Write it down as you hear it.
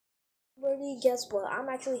already guessed what, I'm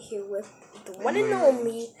actually here with the one and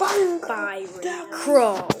only Firean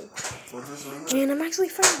Crow. And I'm actually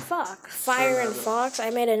Firean Fox. I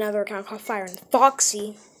made another account called Firean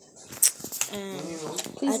Foxy. And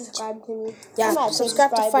please subscribe to me. Yeah,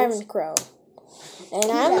 subscribe to Firean Crow. And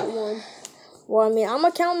well, I mean, I'm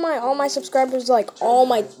gonna count all my subscribers, like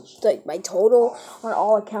my total on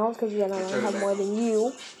all accounts, because then I have more than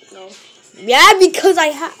you. No. Yeah, because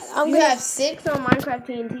you have 6 on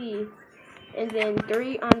MineCraftTNT, and then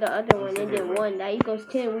 3 on the other one, and then 1. That equals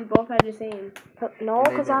 10. We both have the same. No,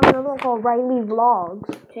 because I have another one called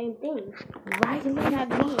RileyVlogs. Same thing.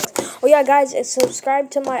 RileyVlogs. Oh yeah, guys, subscribe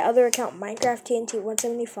to my other account, MineCraftTNT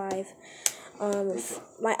 175.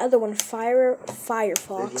 My other one,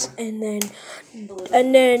 Firefox, and then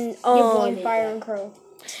Firean Crow.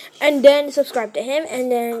 And then subscribe to him,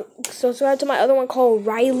 and then subscribe to my other one called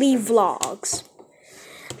RileyVlogs.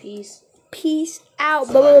 Peace. Peace out.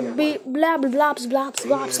 Blah blah blah blah blah blah blah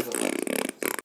blah.